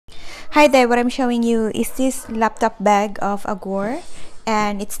Hi there, what I'm showing you is this laptop bag of Augur,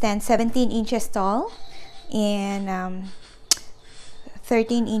 and it stands 17 inches tall and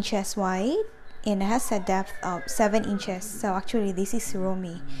 13 inches wide, and it has a depth of 7 inches. So actually this is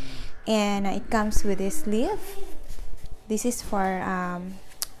roomy, and it comes with this sleeve. This is for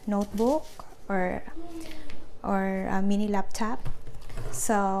notebook or a mini laptop.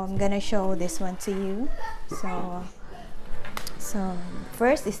 So I'm gonna show this one to you. So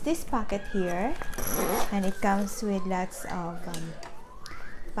first is this pocket here, and it comes with lots of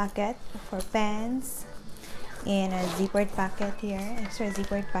pocket for pens and a zippered pocket here, extra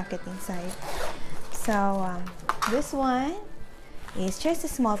zippered pocket inside. So this one is just a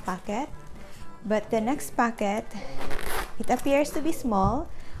small pocket, but the next pocket, it appears to be small,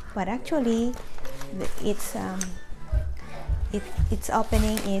 but actually its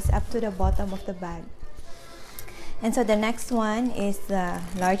opening is up to the bottom of the bag. And so the next one is the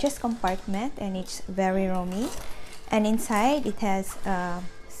largest compartment, and it's very roomy, and inside it has a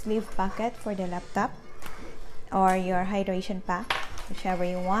sleeve pocket for the laptop or your hydration pack, whichever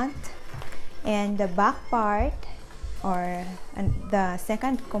you want. And the back part, or the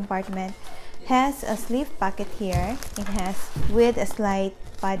second compartment, has a sleeve pocket here. It has with a slight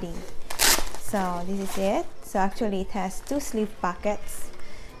padding. So this is it. So actually it has two sleeve pockets,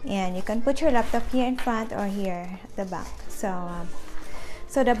 and you can put your laptop here in front or here at the back.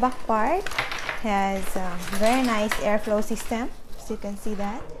 So the back part has a very nice airflow system, so you can see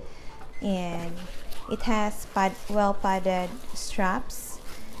that, and it has well padded straps,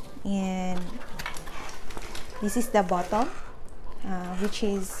 and this is the bottom, which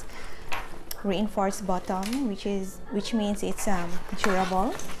is reinforced bottom, which means it's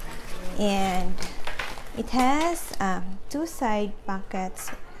durable, and it has two side pockets.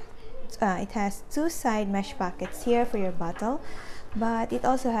 It has two side mesh pockets here for your bottle, but it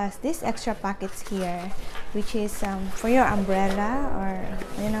also has these extra pockets here, which is for your umbrella, or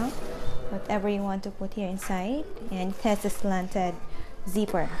whatever you want to put here inside. And it has a slanted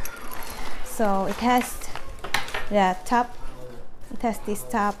zipper. So it has the top, it has this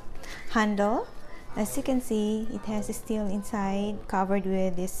top handle. As you can see, it has steel inside covered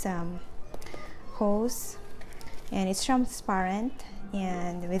with this hose, and it's transparent,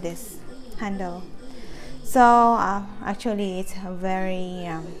 and with this handle. So actually it's very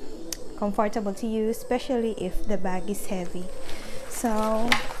comfortable to use, especially if the bag is heavy. So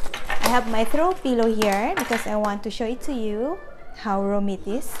I have my throw pillow here because I want to show it to you how roomy it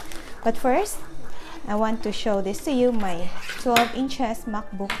is. But first I want to show this to you, my 12 inches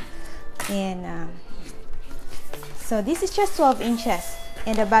MacBook. And so this is just 12 inches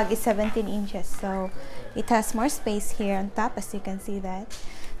and the bag is 17 inches, so it has more space here on top, as you can see that.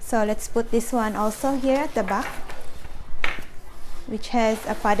 So let's put this one also here at the back, which has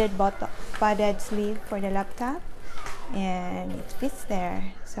a padded sleeve for the laptop, and it fits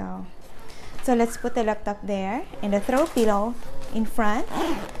there. So let's put the laptop there, and the throw pillow in front.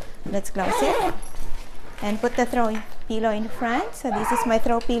 Let's close it and put the throw pillow in front. So this is my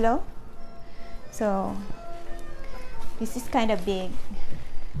throw pillow. So this is kind of big,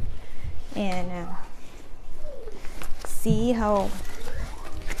 and see how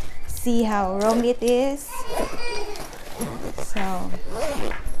roomy it is. So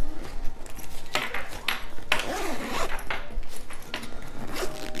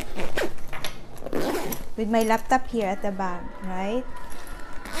with my laptop here at the back, right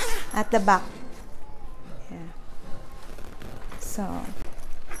at the back, yeah. So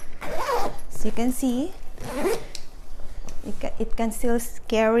you can see it can still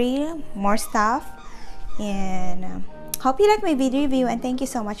carry more stuff. And hope you like my video review, and thank you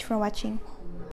so much for watching.